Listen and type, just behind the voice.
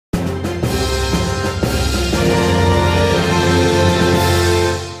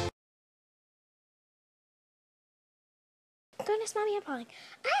goodness, Mommy, I'm falling.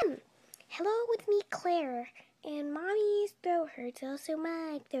 Hello with me, Claire. And Mommy's throat hurts. Also,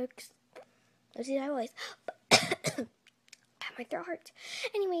 my throat. Let's see that voice. My throat hurts.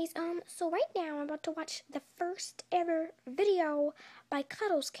 Anyways, so right now I'm about to watch the first ever video by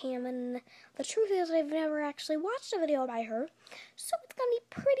Cuddles Cam, and the truth is I've never actually watched a video by her, so it's gonna be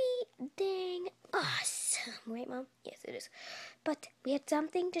pretty dang awesome, right, Mom? Yes, it is. But we had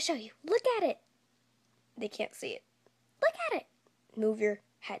something to show you. Look at it. They can't see it. Look at it. Move your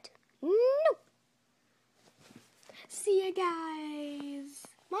head. No. See you guys.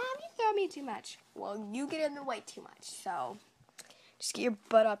 Mom, you throw me too much. Well, you get in the way too much, so just get your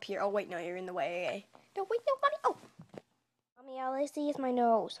butt up here. Oh, wait, no, you're in the way. No, wait, no, Mommy. Oh. Mommy, all I see is my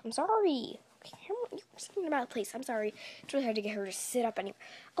nose. I'm sorry. Okay, you're sitting about a place. I'm sorry. It's really hard to get her to sit up anywhere.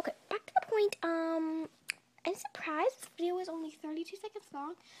 Okay, back to the point. I'm surprised this video was only 32 seconds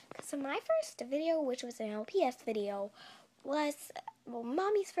long, because my first video, which was an LPS video, was, well,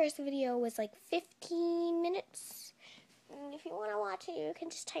 Mommy's first video was like 15 minutes. And if you want to watch it, you can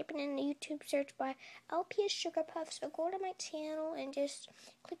just type it in the YouTube search bar, LPS Sugar Puffs, or go to my channel and just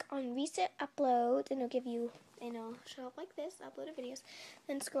click on Reset Upload, and it'll give you, show up like this, uploaded videos.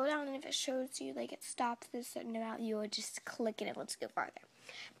 Then scroll down, and if it shows you, like, it stops this certain amount, you would just click it and let's go farther.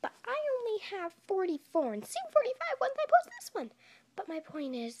 But I only have 44, and soon 45 once I post this one. But my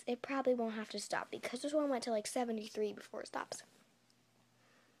point is, it probably won't have to stop, because this one went to like 73 before it stops.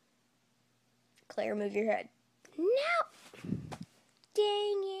 Claire, move your head. No!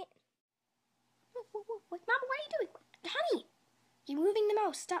 Dang it. Wait, Mom, what are you doing? Honey! You're moving the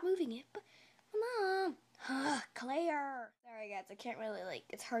mouse. Stop moving it. But, Mom. Claire. Sorry, guys. I can't really,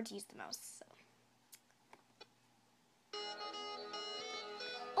 it's hard to use the mouse, so.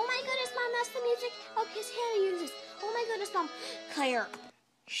 Oh my goodness, Mom, that's the music. Oh, his hair uses. Oh my goodness, Mom. Claire.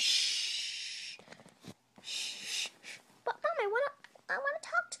 Shh. Shh. But, Mom, I wanna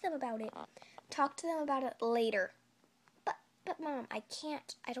talk to them about it. Talk to them about it later. But Mom, I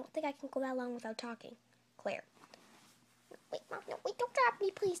can't. I don't think I can go that long without talking. Claire. Wait, Mom, no, wait, don't drop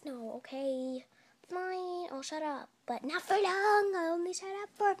me, please. No, okay. Fine, I'll shut up. But not for long. I'll only shut up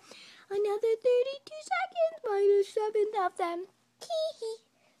for another 32 seconds minus 7 of them. Hee.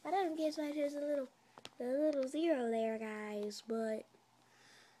 But I don't guess why there's a little zero there, guys. But,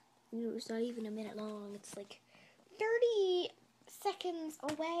 it's not even a minute long. It's like 30 seconds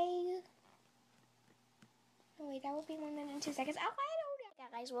away. Oh, wait, that would be 1 minute and 2 seconds. Oh, I don't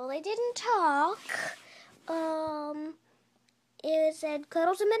know. Guys, well, they didn't talk. It said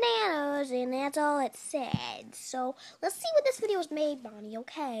cuddles and bananas, and that's all it said. So, let's see what this video was made, Bonnie,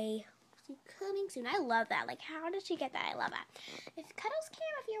 okay? See, coming soon. I love that. Like, how did she get that? I love that. If Cuddles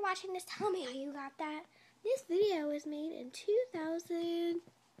Cam, if you're watching this, tell me how you got that. This video was made in 2012.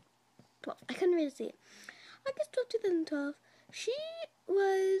 I couldn't really see it. August 12, 2012. She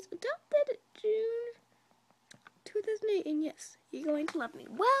was adopted June 2008, and yes, you're going to love me.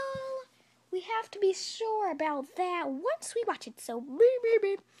 Well, we have to be sure about that once we watch it, so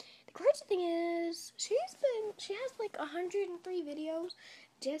the crazy thing is, she has like 103 videos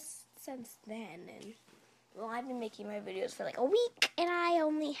just since then, and, well, I've been making my videos for like a week, and I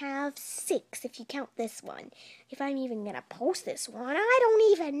only have 6 if you count this one. If I'm even gonna post this one, I don't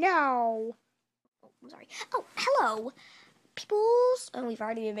even know. Oh, I'm sorry. Oh, hello, peoples. Oh, we've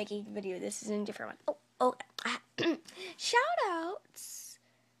already been making a video. This is a different one. Oh, shout-outs.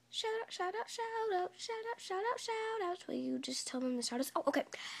 Shout-outs. Will you just tell them the shout-outs? Oh, okay.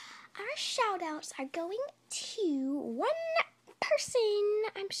 Our shout-outs are going to one person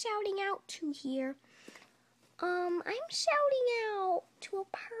I'm shouting out to here. I'm shouting out to a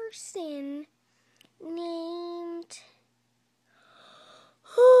person named...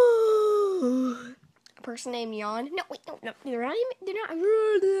 A person named Yawn. No, wait, no, they're not. Their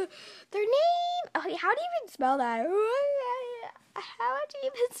name. Okay, how do you even spell that? How do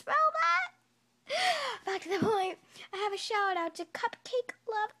you even spell that? Back to the point. I have a shout out to Cupcake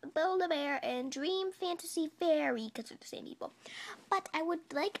Love, Build-A-Bear, and Dream Fantasy Fairy, because they're the same people. But I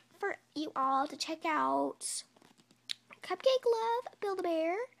would like for you all to check out Cupcake Love,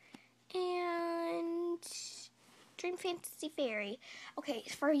 Build-A-Bear, and Dream Fantasy Fairy. Okay,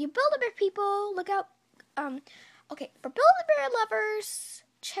 for you Build-A-Bear people, look out. Okay, for Build-A-Bear lovers,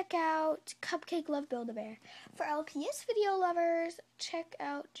 check out Cupcake Love Build-A-Bear. For LPS video lovers, check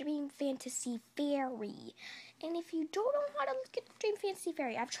out Dream Fantasy Fairy. And if you don't know how to look at Dream Fantasy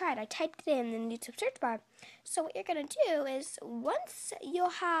Fairy, I've tried. I typed it in the YouTube search bar. So what you're going to do is, once you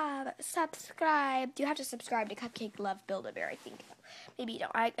have subscribed, you have to subscribe to Cupcake Love Build-A-Bear, I think. Maybe you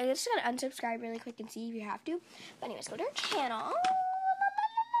don't. I just got to unsubscribe really quick and see if you have to. But anyways, go to her channel.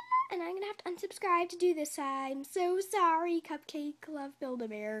 and I'm gonna have to unsubscribe to do this. I'm so sorry, Cupcake Love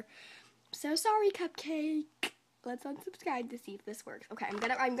Build-A-Bear. So sorry, Cupcake. Let's unsubscribe to see if this works. Okay, I'm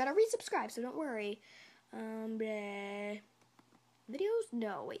gonna resubscribe, so don't worry. Bleh. Videos?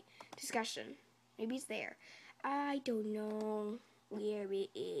 No, wait. Discussion. Maybe it's there. I don't know where it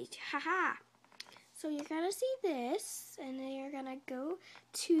is. Haha. So you're gonna see this, and then you're gonna go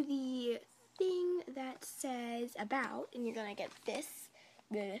to the thing that says about, and you're gonna get this.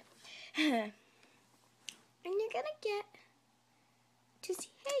 Bleh. And you're gonna get to see,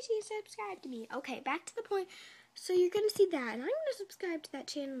 hey, she subscribed to me. Okay, back to the point. So you're gonna see that, and I'm gonna subscribe to that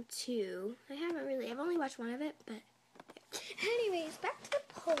channel too. I've only watched one of it, but anyways, back to the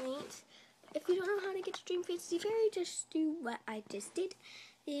point. If you don't know how to get to Dream Fantasy Fairy, just do what I just did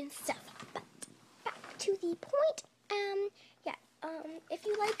and stuff. But back to the point. If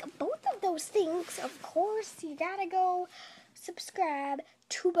you like both of those things, of course, you gotta go subscribe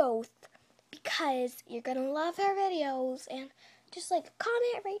to both because you're gonna love our videos, and just like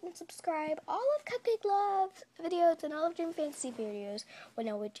comment, rate, and subscribe all of Cupcake Love videos and all of Dream Fantasy videos. Well,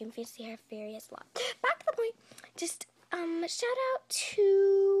 no, with Dream Fantasy Fairy as well. Back to the point. Just shout out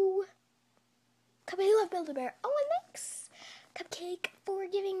to Cupcake Love Build-A-Bear. Oh, and thanks, Cupcake, for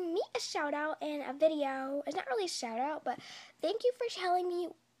giving me a shout out and a video. It's not really a shout out, but thank you for telling me,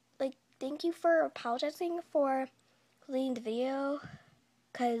 thank you for apologizing for deleting the video.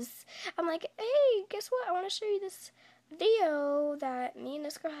 Because I'm like, hey, guess what? I want to show you this video that me and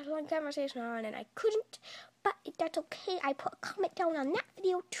this girl had a long conversation on, and I couldn't. But that's okay. I put a comment down on that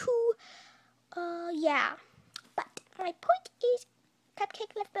video too. Yeah. But my point is,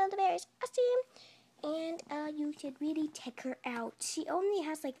 Cupcake Love Build-A-Bear is awesome, and you should really check her out. She only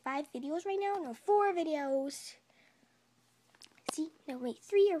has like 5 videos right now. No, 4 videos. See? No, wait,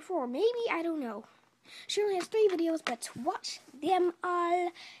 3 or 4. Maybe, I don't know. She only has 3 videos, but watch them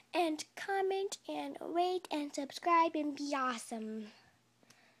all, and comment, and rate, and subscribe, and be awesome.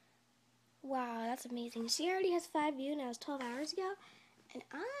 Wow, that's amazing. She already has 5 views, and that was 12 hours ago. And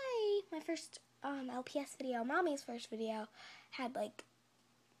my first LPS video, Mommy's first video, had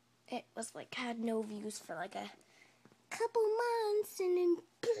had no views for like a couple months, and then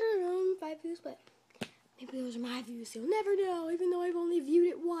 5 views, but maybe those are my views. You'll never know, even though I've only viewed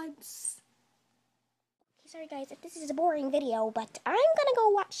it once. Sorry guys if this is a boring video, but I'm gonna go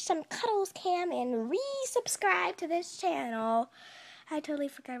watch some Cuddles Cam and resubscribe to this channel. I totally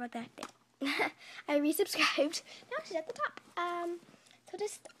forgot about that thing. I resubscribed. Now she's at the top. So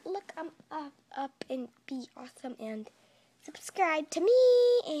just look up and be awesome and subscribe to me,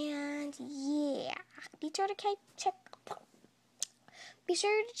 and yeah. Be sure to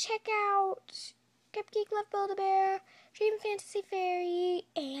check out Cupcake Love Build-A-Bear, Dream Fantasy Fairy,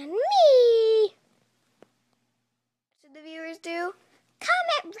 and